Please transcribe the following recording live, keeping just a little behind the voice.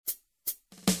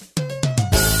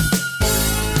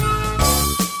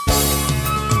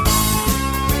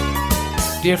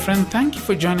Dear friend, thank you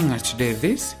for joining us today.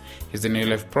 This is the New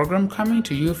Life program coming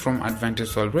to you from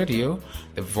Adventist World Radio,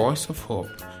 the voice of hope.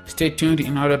 Stay tuned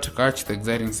in order to catch the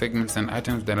exciting segments and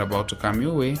items that are about to come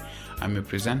your way. I'm your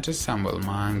presenter, Samuel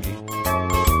Maangi.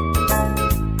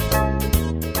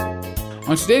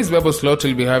 On today's Bible slot,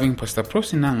 we'll be having Pastor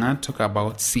Prosinanga talk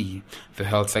about C. The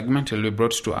health segment will be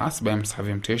brought to us by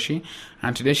Msavim Teshi,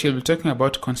 and today she'll be talking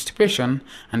about constipation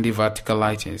and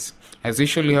diverticulitis. As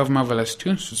usual, we have marvelous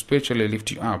tunes to spiritually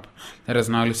lift you up. Let us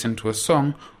now listen to a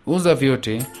song, Uza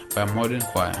Vyote, by Modern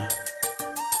Choir.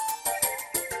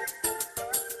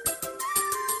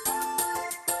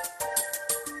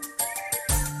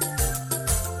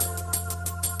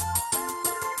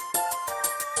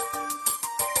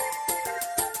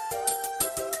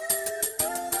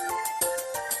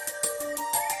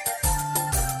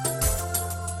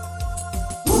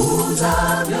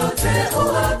 Uza vyote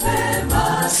uwape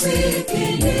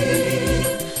masikini,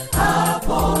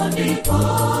 hapo ndipo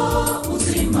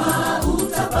uzima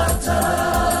utapata.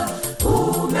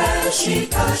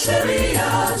 Umeshika sheria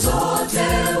zote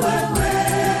wewe,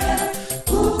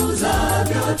 uza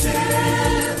vyote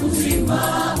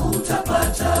uzima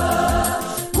utapata.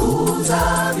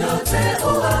 Uza vyote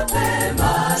uwape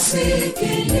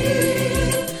masikini,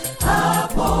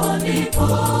 hapo ndipo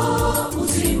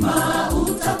uzima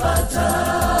utapata.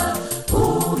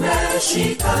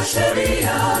 Umeshika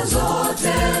sheria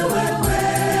zote wewe,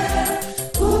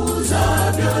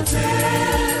 uza vyote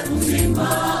uzima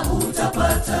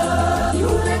utapata.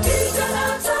 Yule kijana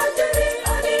tajiri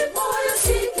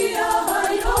alipoyasikia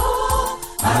hayo,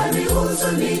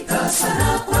 alihuzunika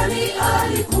sana, kwani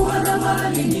alikuwa na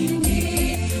mali nyingi.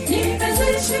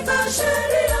 Nimezishika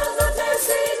sheria zote,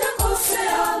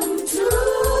 sijakosea mtu.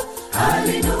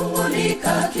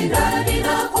 Alinung'unika kindani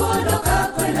na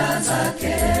kuondoka kwenda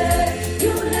zake.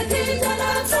 Yule kijana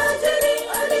tajiri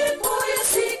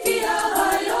alipoyasikia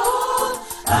hayo,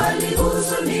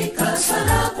 alihuzunika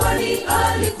sana, kwani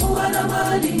alikuwa na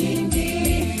mali nyingi.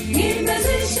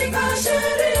 Nimezishika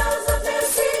sheria zote,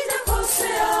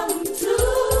 sijakosea mtu.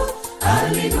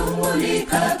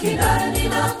 Alinung'unika kindani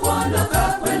na kuondoka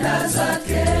kwenda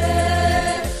zake.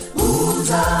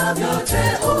 Uza vyote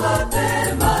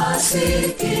uwape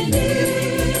masikini,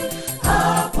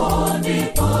 hapo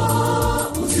ndipo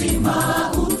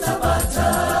uzima utapata.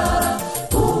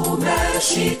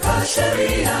 Umeshika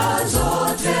sheria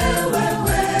zote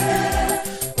wewe,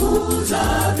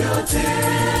 uza vyote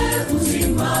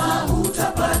uzima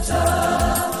utapata.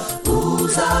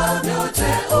 Uza vyote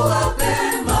uwape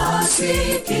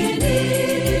masikini,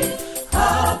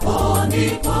 hapo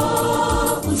ndipo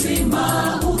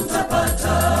uzima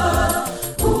utapata.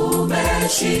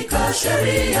 Umeshika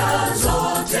sheria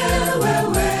zote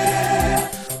wewe,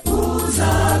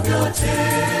 uza vyote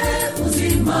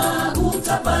uzima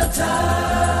utapata.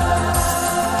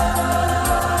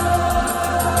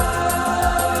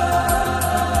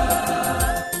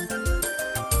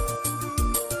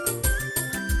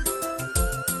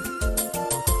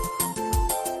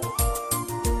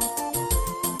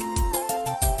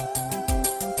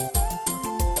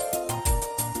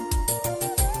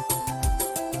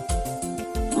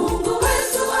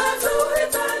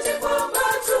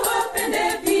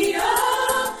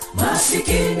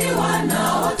 Masikini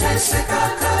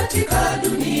wanaoteseka katika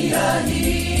dunia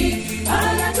hii,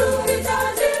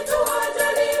 anatuhitaji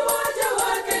tuwajali waja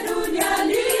wake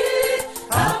duniani.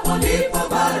 Hapo ndipo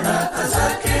baraka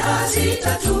zake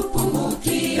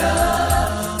hazitatupungukia.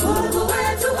 Mungu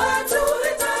wetu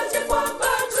atuhitaji kwamba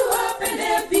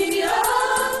tuwapende pia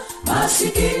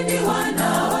masikini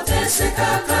wanaoteseka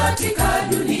katika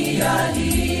dunia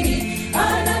hii.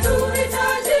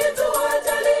 Anatuhitaji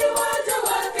tuwajali waja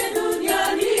wake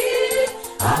duniani.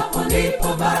 Hapo ndipo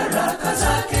baraka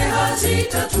zake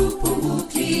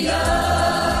hazitatupungukia.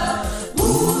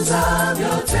 Uza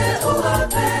vyote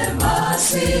uwape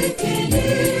masikini,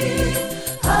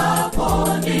 hapo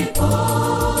ndipo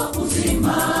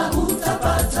uzima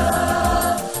utapata.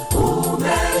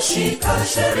 Umeshika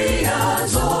sheria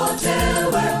zote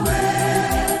wewe,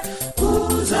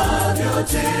 uza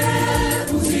vyote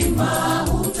uzima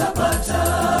utapata.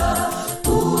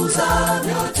 Uza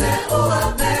vyote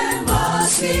uwape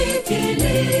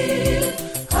masikini,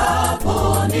 hapo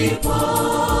ndipo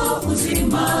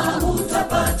uzima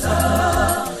utapata.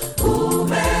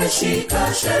 Umeshika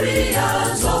sheria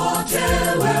zote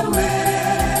wewe,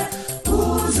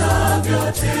 uza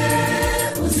vyote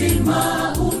uzima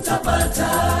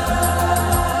utapata.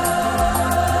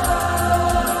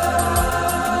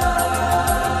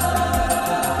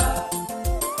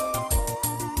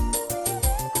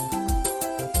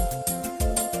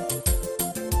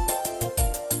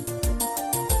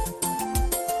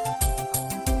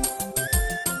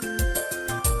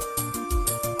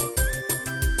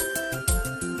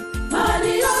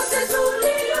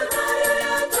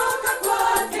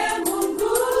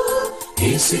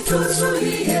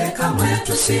 isituzuie kamwe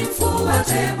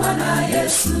tusimfuate Bwana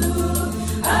Yesu.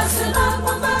 Asema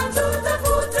kwamba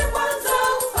tutafute kwanza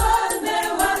ufalme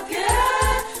wake,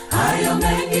 hayo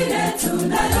mengine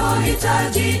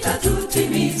tunayohitaji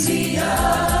tatutimizia.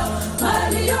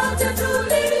 Mali yote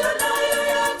tuliyo nayo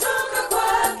yatoka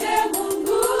kwake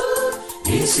Mungu,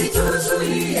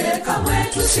 isituzuie kamwe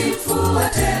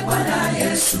tusimfuate Bwana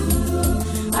Yesu.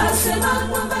 Asema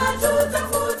kwamba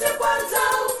tutafute kwanza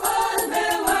ufalme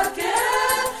wake,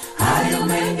 hayo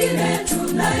mengine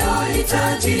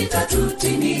tunayohitaji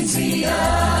tatutimizia.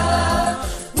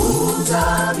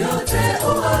 Uza vyote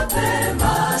uwape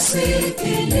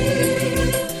masikini,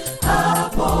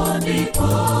 hapo ndipo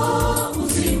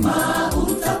uzima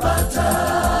utapata.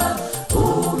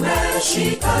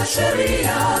 Umeshika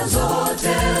sheria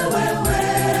zote wewe,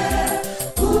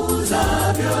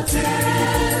 uza vyote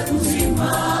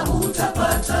uzima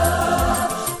utapata.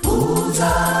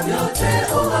 Uza vyote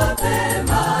uwape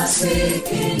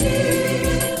masikini,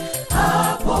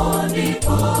 hapo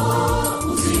ndipo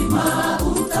uzima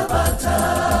utapata.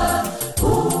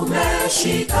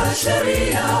 Umeshika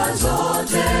sheria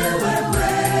zote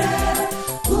wewe,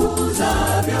 uza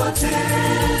vyote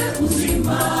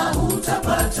uzima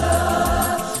utapata.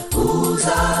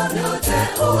 Uza vyote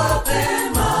uwape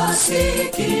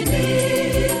masikini,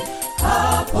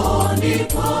 hapo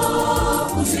ndipo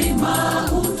uzima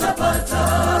utapata.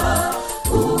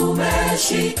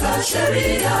 Umeshika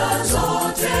sheria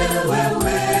zote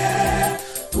wewe,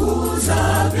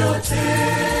 uza vyote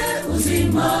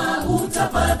uzima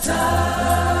utapata.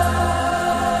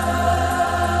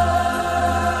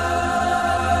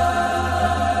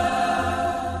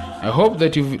 I hope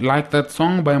that you've liked that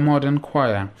song by Modern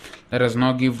Choir. Let us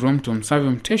now give room to Msavi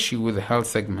Mteshi with the health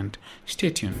segment. Stay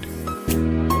tuned.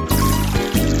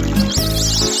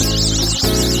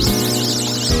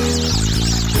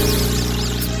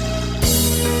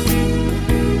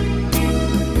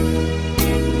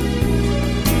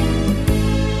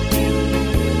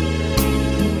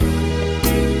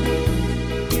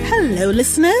 Hello,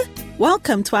 listener.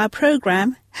 Welcome to our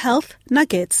program, Health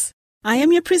Nuggets. I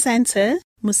am your presenter,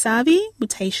 Musavi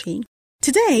Muteshi.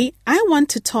 Today, I want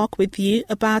to talk with you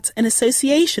about an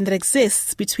association that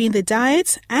exists between the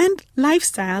diet and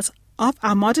lifestyles of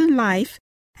our modern life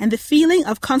and the feeling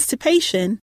of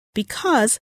constipation,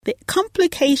 because the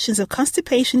complications of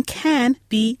constipation can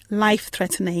be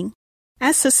life-threatening.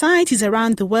 As societies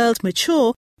around the world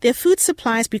mature, their food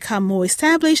supplies become more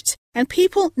established and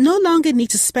people no longer need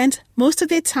to spend most of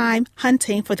their time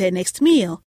hunting for their next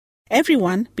meal.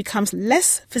 Everyone becomes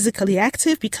less physically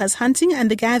active because hunting and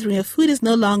the gathering of food is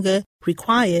no longer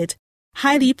required.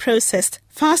 Highly processed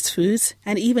fast foods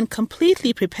and even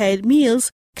completely prepared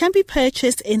meals can be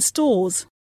purchased in stores.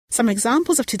 Some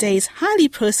examples of today's highly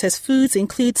processed foods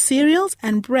include cereals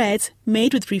and bread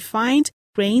made with refined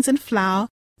grains and flour,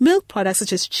 milk products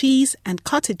such as cheese and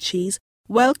cottage cheese,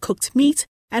 well-cooked meat,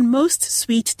 and most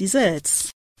sweet desserts.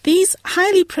 These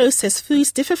highly processed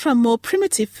foods differ from more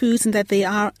primitive foods in that they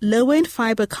are lower in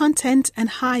fiber content and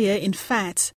higher in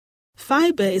fat.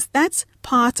 Fiber is that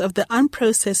part of the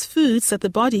unprocessed foods that the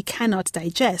body cannot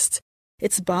digest.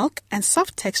 Its bulk and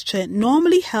soft texture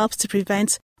normally helps to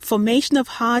prevent formation of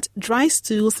hard, dry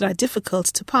stools that are difficult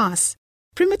to pass.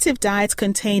 Primitive diets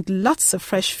contained lots of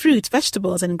fresh fruit,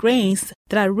 vegetables, and grains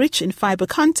that are rich in fiber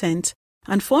content.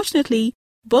 Unfortunately,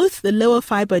 both the lower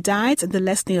fiber diets and the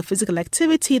lessening of physical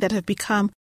activity that have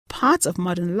become part of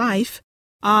modern life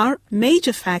are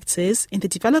major factors in the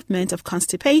development of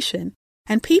constipation,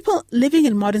 and people living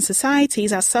in modern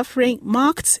societies are suffering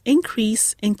marked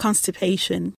increase in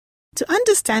constipation. To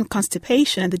understand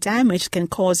constipation and the damage it can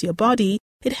cause your body,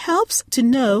 it helps to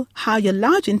know how your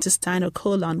large intestine or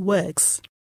colon works.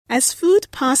 As food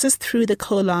passes through the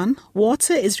colon,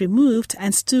 water is removed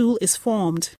and stool is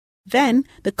formed. Then,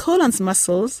 the colon's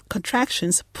muscles,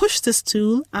 contractions, push the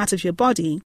stool out of your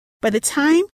body. By the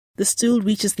time the stool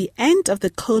reaches the end of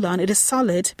the colon, it is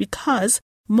solid because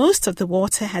most of the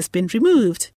water has been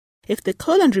removed. If the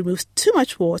colon removes too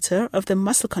much water or if the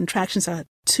muscle contractions are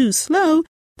too slow,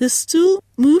 the stool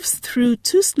moves through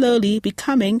too slowly,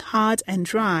 becoming hard and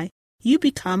dry. You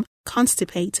become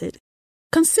constipated.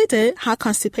 Consider how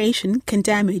constipation can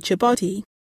damage your body.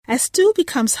 As stool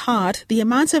becomes hard, the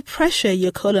amount of pressure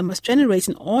your colon must generate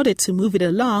in order to move it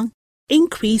along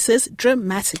increases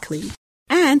dramatically.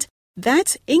 And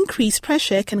that increased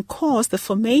pressure can cause the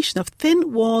formation of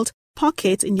thin-walled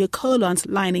pockets in your colon's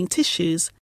lining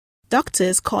tissues.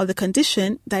 Doctors call the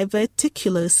condition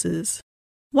diverticulosis.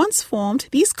 Once formed,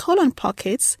 these colon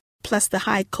pockets, plus the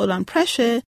high colon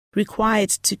pressure required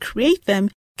to create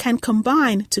them, can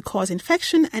combine to cause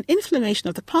infection and inflammation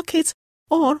of the pockets,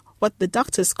 or what the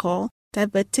doctors call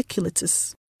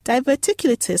diverticulitis.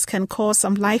 Diverticulitis can cause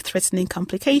some life-threatening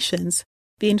complications.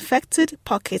 The infected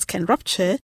pocket can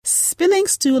rupture, spilling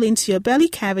stool into your belly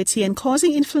cavity and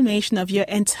causing inflammation of your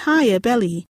entire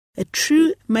belly, a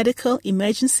true medical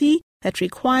emergency that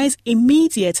requires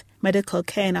immediate medical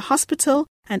care in a hospital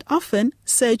and often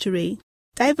surgery.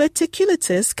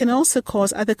 Diverticulitis can also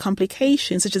cause other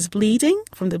complications such as bleeding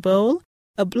from the bowel,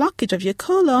 a blockage of your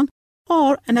colon,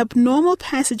 or an abnormal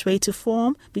passageway to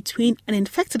form between an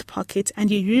infected pocket and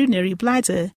your urinary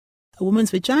bladder, a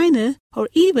woman's vagina, or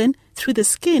even through the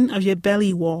skin of your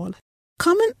belly wall.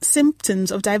 Common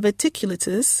symptoms of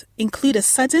diverticulitis include a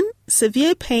sudden,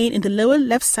 severe pain in the lower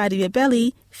left side of your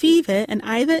belly, fever, and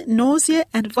either nausea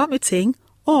and vomiting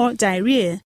or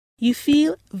diarrhea. You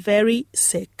feel very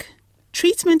sick.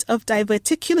 Treatment of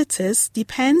diverticulitis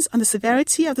depends on the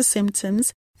severity of the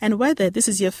symptoms and whether this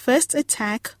is your first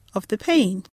attack of the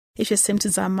pain. If your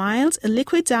symptoms are mild, a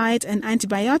liquid diet and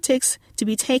antibiotics to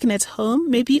be taken at home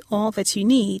may be all that you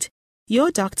need.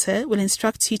 Your doctor will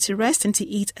instruct you to rest and to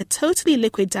eat a totally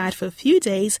liquid diet for a few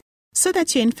days so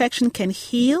that your infection can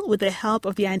heal with the help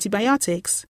of the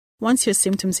antibiotics. Once your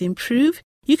symptoms improve,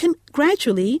 you can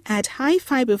gradually add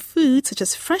high-fiber foods such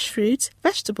as fresh fruit,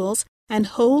 vegetables, and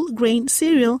whole-grain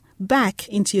cereal back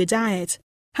into your diet.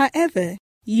 However,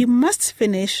 you must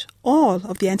finish all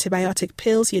of the antibiotic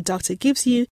pills your doctor gives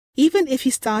you, even if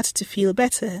you start to feel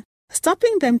better.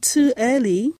 Stopping them too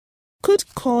early could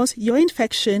cause your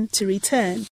infection to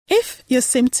return. If your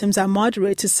symptoms are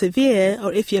moderate to severe,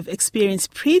 or if you have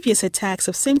experienced previous attacks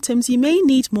of symptoms, you may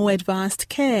need more advanced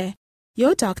care.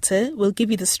 Your doctor will give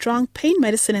you the strong pain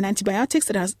medicine and antibiotics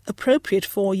that are appropriate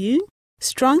for you.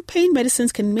 Strong pain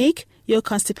medicines can make your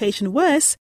constipation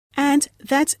worse, and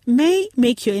that may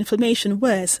make your inflammation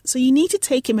worse, so you need to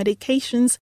take your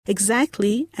medications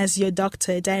exactly as your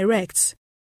doctor directs.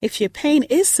 If your pain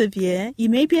is severe, you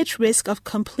may be at risk of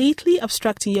completely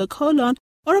obstructing your colon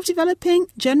or of developing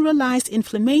generalized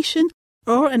inflammation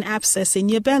or an abscess in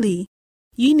your belly.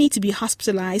 You need to be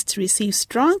hospitalized to receive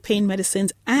strong pain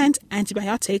medicines and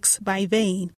antibiotics by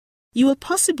vein. You will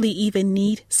possibly even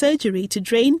need surgery to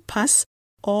drain pus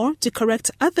or to correct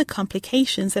other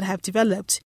complications that have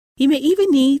developed. You may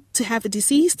even need to have the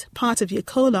diseased part of your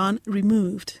colon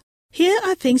removed. Here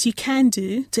are things you can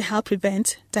do to help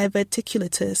prevent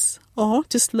diverticulitis or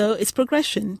to slow its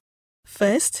progression.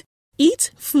 First,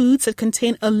 eat foods that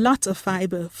contain a lot of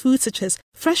fiber, foods such as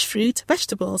fresh fruit,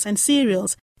 vegetables, and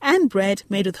cereals, and bread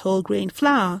made with whole grain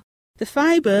flour. The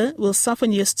fiber will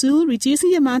soften your stool,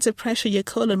 reducing the amount of pressure your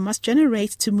colon must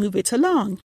generate to move it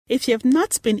along. If you have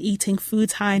not been eating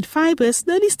foods high in fiber,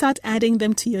 slowly start adding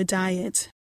them to your diet.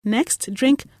 Next,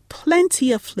 drink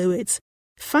plenty of fluids.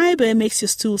 Fiber makes your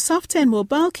stool softer and more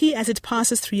bulky as it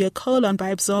passes through your colon by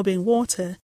absorbing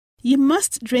water. You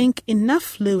must drink enough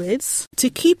fluids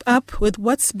to keep up with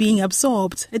what's being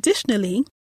absorbed. Additionally,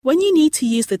 when you need to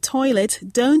use the toilet,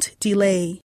 don't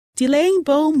delay. Delaying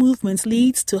bowel movements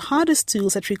leads to harder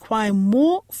stools that require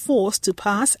more force to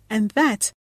pass, and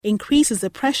that increases the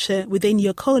pressure within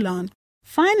your colon.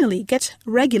 Finally, get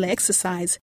regular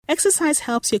exercise. Exercise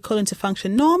helps your colon to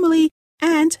function normally,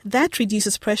 and that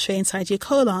reduces pressure inside your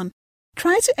colon.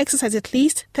 Try to exercise at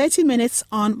least 30 minutes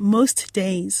on most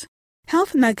days.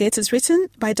 Health Nuggets is written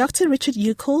by Dr. Richard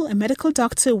Uckel, a medical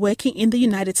doctor working in the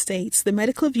United States. The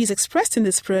medical views expressed in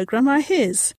this program are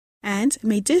his and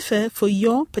may differ for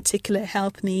your particular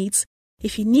health needs.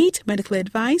 If you need medical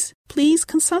advice, please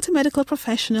consult a medical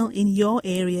professional in your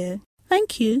area.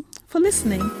 Thank you for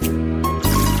listening.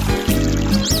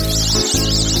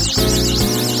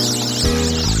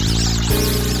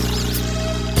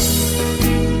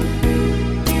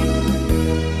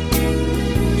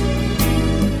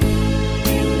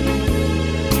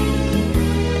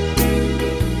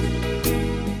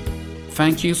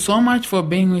 Thank you so much for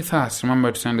being with us.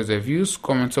 Remember to send us your views,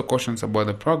 comments, or questions about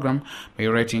the program by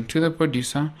writing to the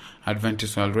producer,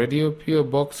 Adventist World Radio, PO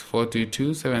Box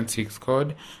 42276,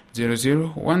 code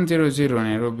 00100,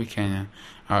 Nairobi, Kenya.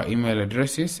 Our email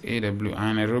address is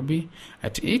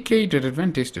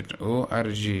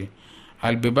awinairobi@ek.adventist.org.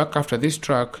 I'll be back after this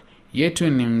track,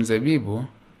 Yetu ni Mzabibu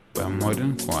by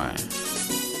Modern Choir.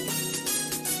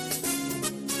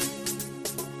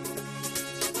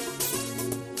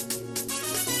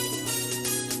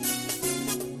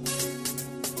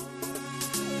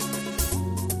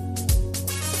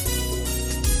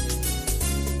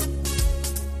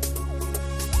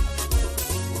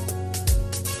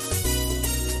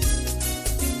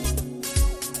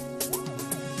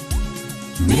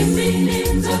 Mimi ni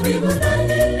mzabibu na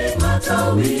lile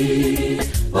matawi,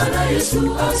 Bwana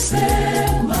Yesu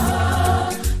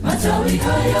asema, matawi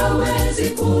hayawezi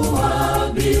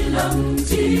kuwa bila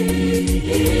mti.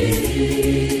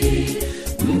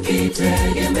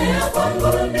 Mkitegemea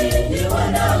kwangu ninyi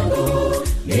wanangu,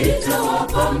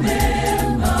 nitawapa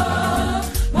mema,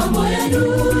 mambo yenu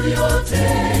yote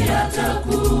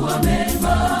yatakuwa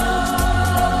mema.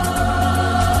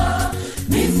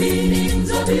 Mimi ni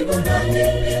mzabibu na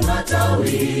ninyi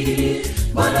matawi,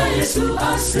 Bwana Yesu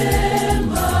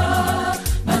asema,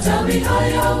 matawi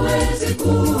hayawezi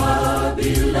kuwa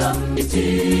bila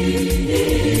mti.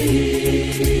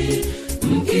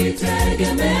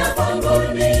 Mkitegemea kwangu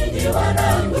ninyi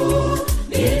wanangu,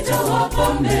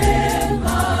 nitawapa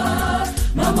mema,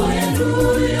 mambo yenu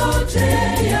yote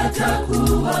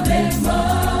yatakuwa mema.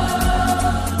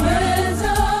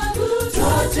 Wenzangu,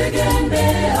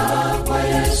 twategemea kwa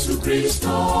Yesu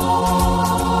Kristo,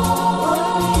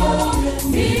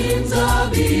 ni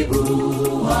mzabibu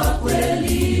wa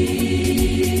kweli.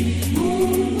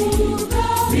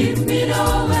 Mimi na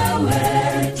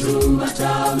wewe tu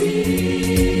matawi,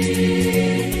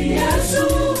 Yesu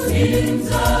ni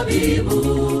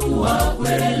mzabibu wa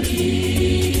kweli.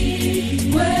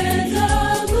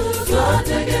 Wenzangu,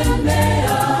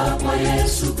 twategemea kwa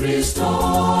Yesu Kristo,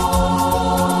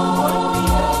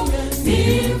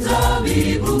 ni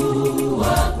mzabibu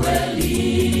wa kweli.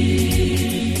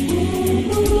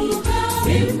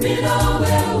 Mimi na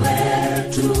wewe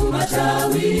tu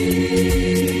matawi,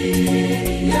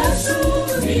 Yesu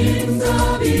ni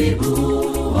mzabibu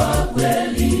wa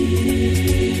kweli.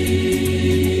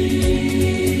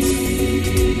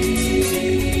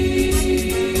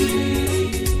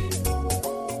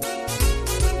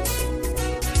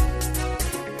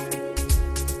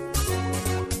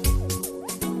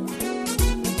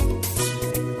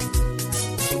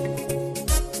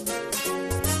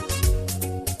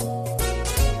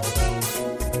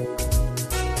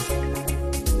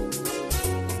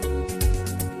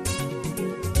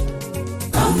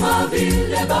 Kama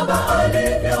vile Baba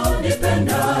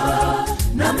alivyonipenda,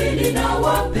 nami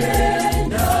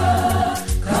ninawapenda.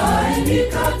 Kaeni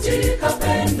katika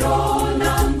pendo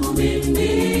langu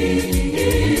mimi,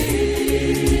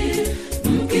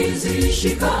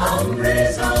 mkizishika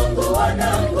amri zangu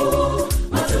wanangu,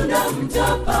 matunda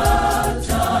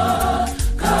mtapata.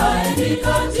 Kaeni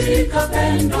katika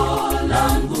pendo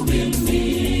langu mimi,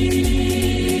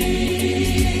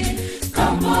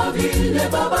 kama vile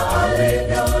Baba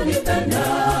alivyonipenda,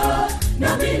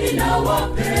 nami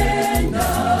ninawapenda.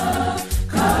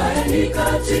 Kaeni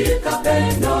katika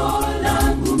pendo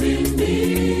langu mimi,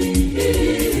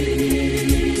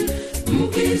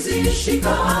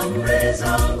 mkizishika amri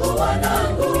zangu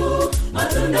wanangu,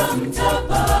 matunda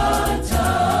mtapata.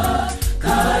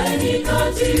 Kaeni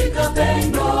katika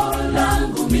pendo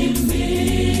langu mimi.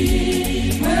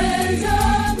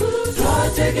 Wenzangu,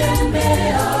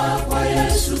 twategemea kwa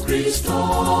Yesu Kristo,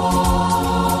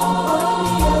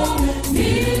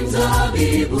 ni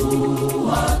mzabibu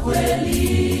wa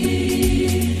kweli.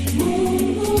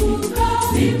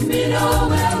 Mimi na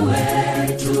wewe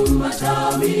tu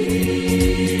matawi,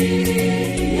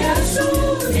 Yesu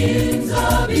ni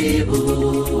mzabibu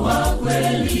wa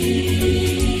kweli.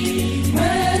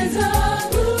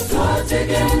 Wenzangu,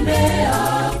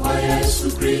 twategemea kwa Yesu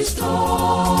Kristo,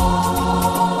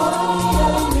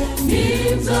 ni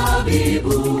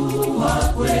mzabibu wa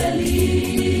kweli.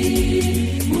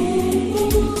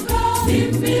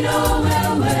 Mimi na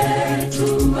wewe tu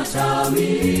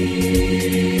matawi,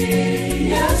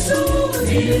 Yesu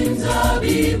ni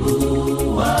mzabibu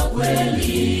wa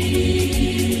kweli.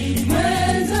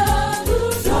 Wenzangu,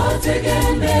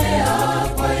 twategemea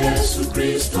kwa Yesu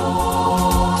Kristo,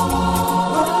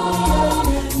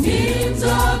 ni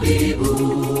mzabibu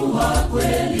wa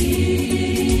kweli.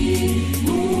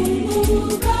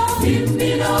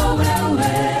 Mimi na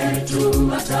wewe tu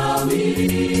matawi,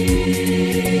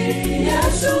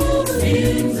 Yesu ni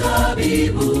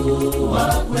mzabibu wa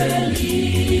kweli.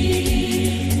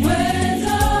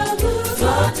 Wenzangu,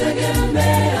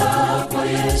 twategemea kwa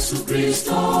Yesu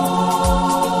Kristo,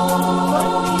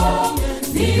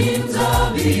 ni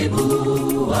mzabibu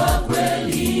wa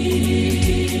kweli.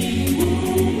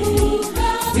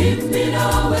 Mimi na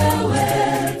wewe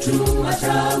tu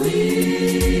matawi,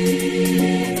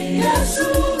 Yesu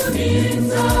ni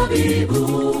mzabibu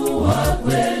wa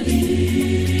kweli.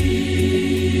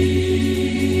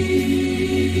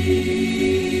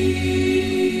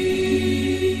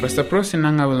 Pastor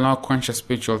Prosinanga will now quench your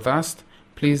spiritual thirst.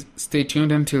 Please stay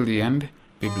tuned until the end.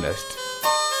 Be blessed.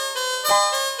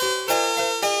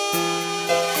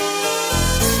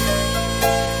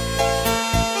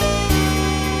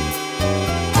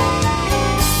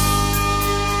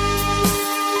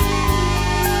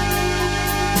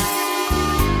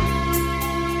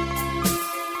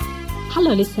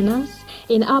 Dear listeners,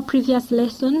 in our previous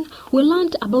lesson, we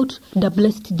learned about the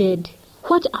blessed dead.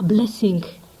 What a blessing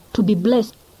to be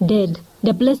blessed dead.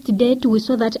 The blessed dead, we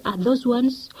saw that are those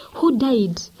ones who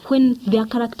died when their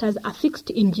characters are fixed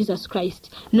in Jesus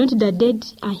Christ. Not the dead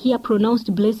are here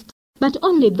pronounced blessed, but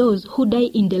only those who die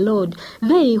in the Lord,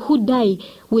 they who die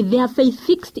with their faith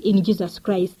fixed in Jesus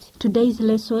Christ. Today's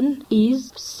lesson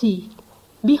is C.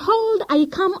 Behold, I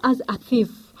come as a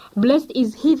thief. Blessed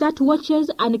is he that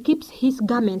watches and keeps his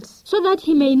garments, so that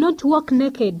he may not walk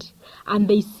naked, and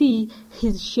they see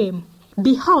his shame.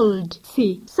 Behold,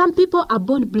 see, some people are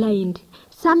born blind.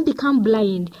 Some become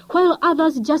blind, while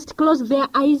others just close their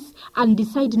eyes and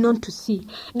decide not to see.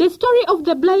 The story of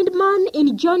the blind man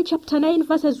in John chapter 9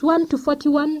 verses 1 to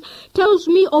 41 tells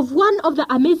me of one of the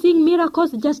amazing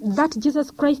miracles that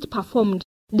Jesus Christ performed.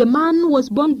 The man was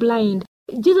born blind.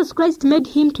 Jesus Christ made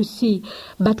him to see,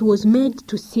 but was made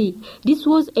to see. This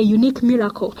was a unique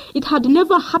miracle. It had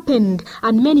never happened,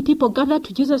 and many people gathered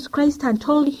to Jesus Christ and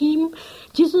told him,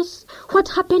 Jesus, what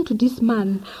happened to this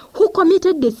man? Who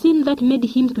committed the sin that made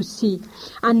him to see?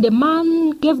 And the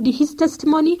man gave his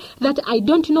testimony that I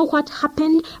don't know what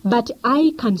happened, but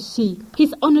I can see.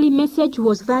 His only message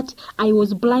was that I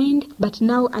was blind, but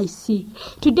now I see.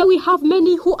 Today we have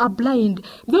many who are blind,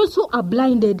 those who are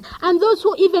blinded, and those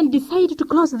who even decide to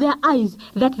close their eyes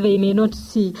that they may not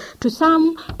see. To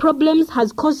some, problems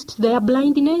has caused their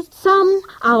blindness. Some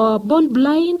are born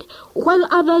blind, while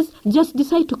others just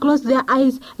decide to close their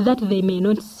eyes that they may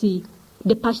not see.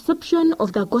 The perception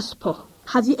of the gospel.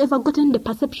 Have you ever gotten the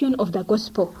perception of the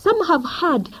gospel? Some have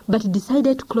heard but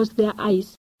decided to close their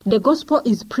eyes. The gospel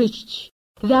is preached.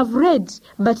 They have read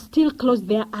but still close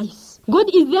their eyes. God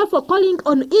is therefore calling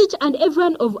on each and every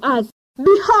one of us.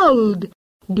 Behold,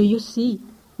 do you see?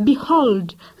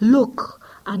 Behold, look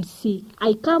and see.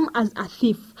 I come as a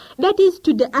thief. That is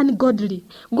to the ungodly.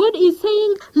 God is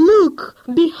saying, look,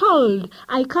 behold,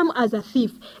 I come as a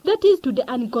thief. That is to the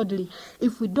ungodly.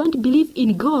 If we don't believe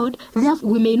in God, therefore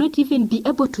we may not even be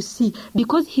able to see,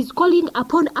 because He's calling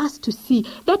upon us to see.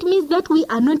 That means that we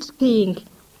are not seeing.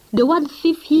 The word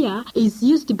thief here is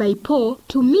used by Paul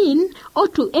to mean or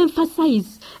to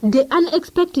emphasize the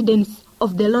unexpectedness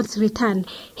of the Lord's return.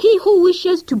 He who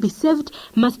wishes to be saved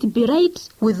must be right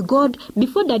with God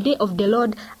before the day of the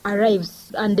Lord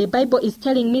arrives. And the Bible is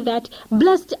telling me that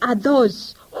blessed are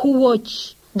those who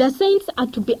watch. The saints are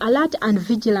to be alert and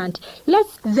vigilant,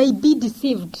 lest they be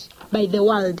deceived by the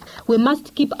world. We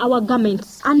must keep our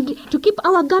garments. And to keep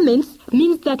our garments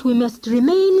means that we must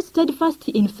remain steadfast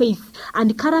in faith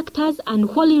and characters and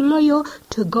wholly loyal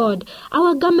to God.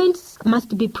 Our garments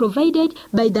must be provided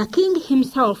by the King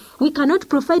himself. We cannot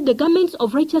provide the garments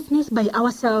of righteousness by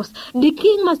ourselves. The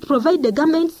King must provide the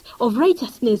garments of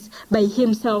righteousness by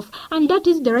himself. And that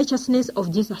is the righteousness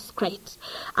of Jesus Christ.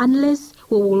 Unless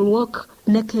we will walk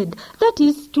naked. That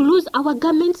is, to lose our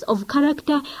garments of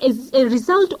character is a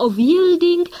result of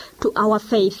yielding to our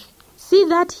faith. See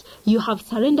that you have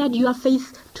surrendered your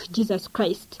faith to Jesus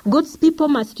Christ. God's people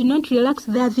must not relax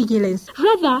their vigilance.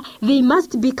 Rather, they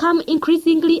must become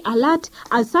increasingly alert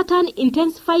as Satan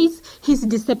intensifies his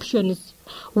deceptions.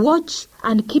 Watch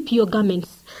and keep your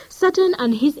garments. Satan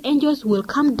and his angels will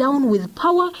come down with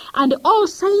power and all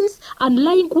signs and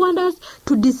lying wonders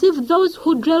to deceive those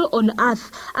who dwell on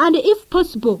earth, and if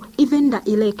possible, even the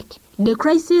elect. The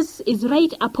crisis is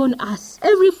right upon us.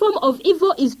 Every form of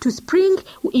evil is to spring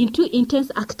into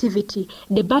intense activity.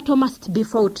 The battle must be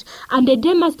fought, and the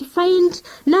day must find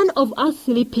none of us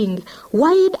sleeping.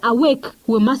 Wide awake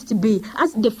we must be,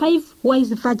 as the 5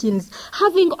 wise virgins,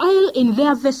 having oil in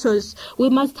their vessels. We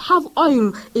must have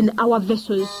oil in our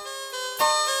vessels.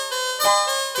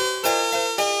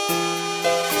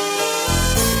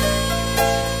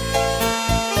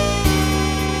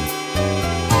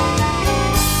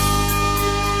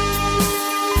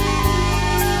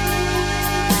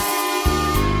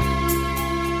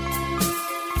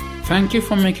 Thank you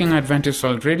for making Adventist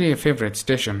World Radio a favorite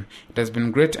station. It has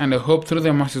been great, and I hope through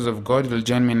the mercies of God you'll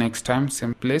join me next time,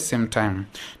 same place, same time.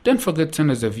 Don't forget to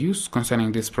send us your views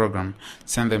concerning this program.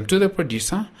 Send them to the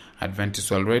producer,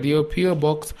 Adventist World Radio, PO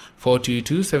Box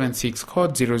 42276,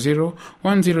 code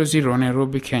 00100,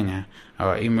 Nairobi, Kenya.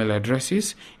 Our email address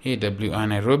is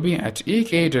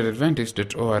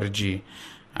awrnairobi@ek.adventist.org.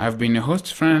 I've been your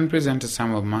host, friend and presenter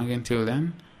Samuel Mag. Until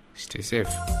then, stay safe.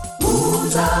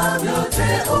 Uza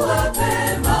vyote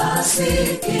uwape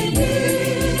masikini,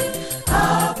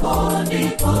 hapo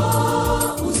ndipo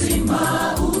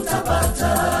uzima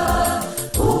utapata.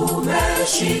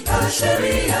 Umeshika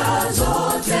sheria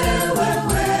zote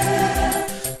wewe,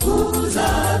 uza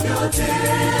vyote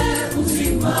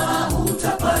uzima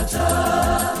utapata.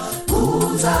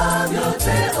 Uza vyote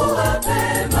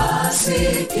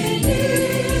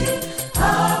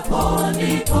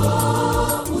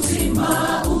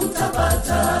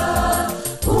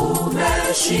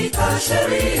umeshika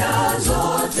sheria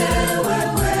zote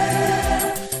wewe,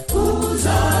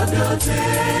 uza vyote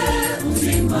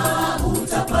uzima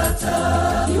utapata.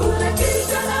 Yule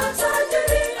kijana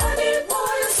tajiri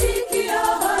alipoyasikia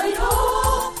hayo,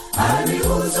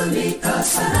 alihuzunika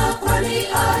sana, kwani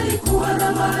alikuwa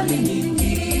na mali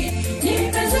nyingi.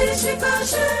 Nimezishika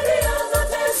sheria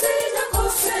zote,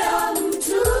 sijakosea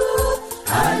mtu,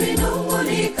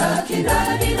 alinung'unika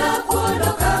kindani na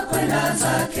kuondoka kwenda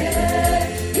zake.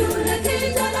 Yule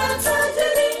kijana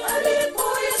tajiri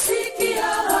alipoyasikia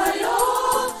hayo,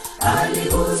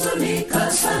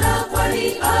 alihuzunika sana,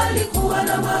 kwani alikuwa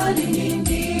na mali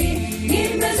nyingi.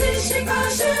 Nimezishika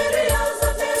sheria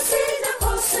zote,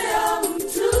 sijakosea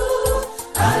mtu,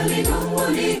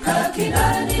 alinung'unika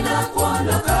kindani na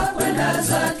kuondoka kwenda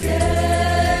zake.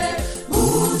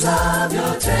 Uza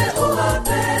vyote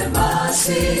uwape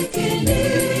masikini,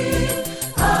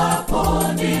 hapo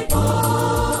ndipo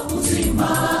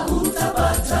uzima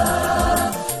utapata.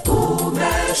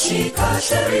 Umeshika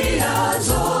sheria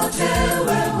zote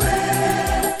wewe,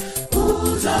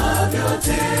 uza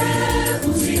vyote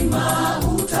uzima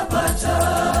utapata.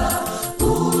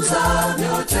 Uza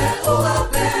vyote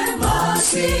uwape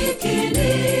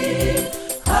masikini,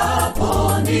 hapo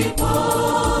ndipo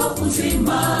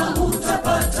uzima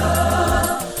utapata.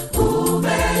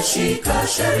 Umeshika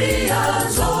sheria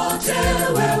zote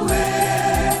wewe,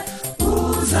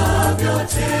 uza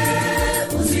vyote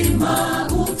uzima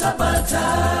utapata.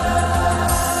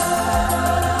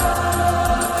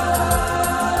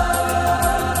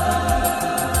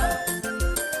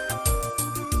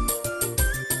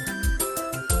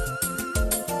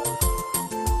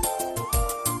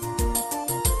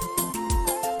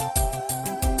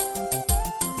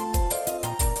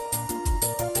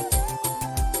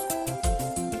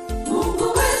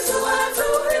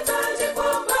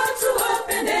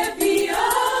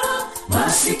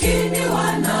 Masikini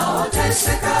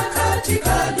wanaoteseka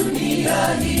katika dunia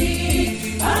hii,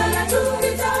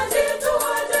 anatuhitaji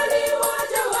tuwajali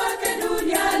waja wake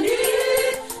duniani.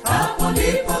 Hapo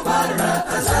ndipo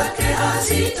baraka zake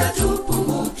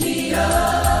hazitatupungukia.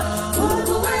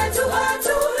 Mungu wetu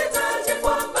atuhitaji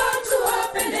kwamba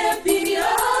tuwapende pia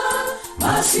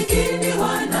masikini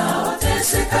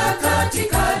wanaoteseka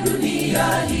katika dunia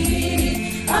hii.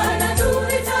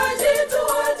 Anatuhitaji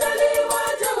tuwajali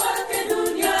waja wake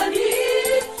duniani.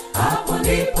 Hapo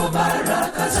ndipo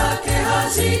baraka zake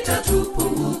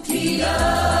hazitatupungukia.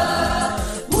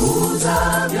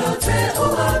 Uza vyote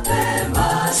uwape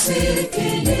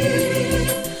masikini,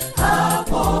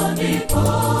 hapo ndipo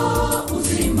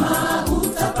uzima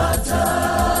utapata.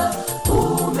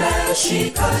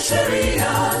 Umeshika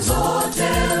sheria zote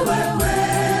wewe,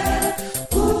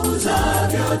 uza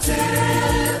vyote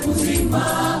uzima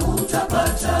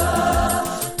utapata.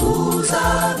 Uza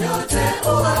vyote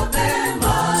uwape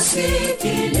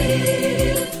masikini,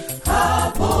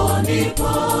 hapo ndipo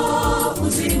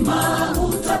uzima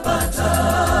utapata.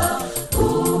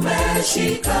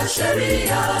 Umeshika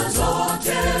sheria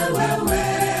zote wewe,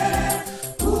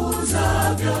 uza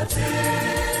vyote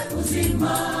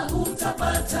uzima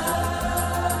utapata.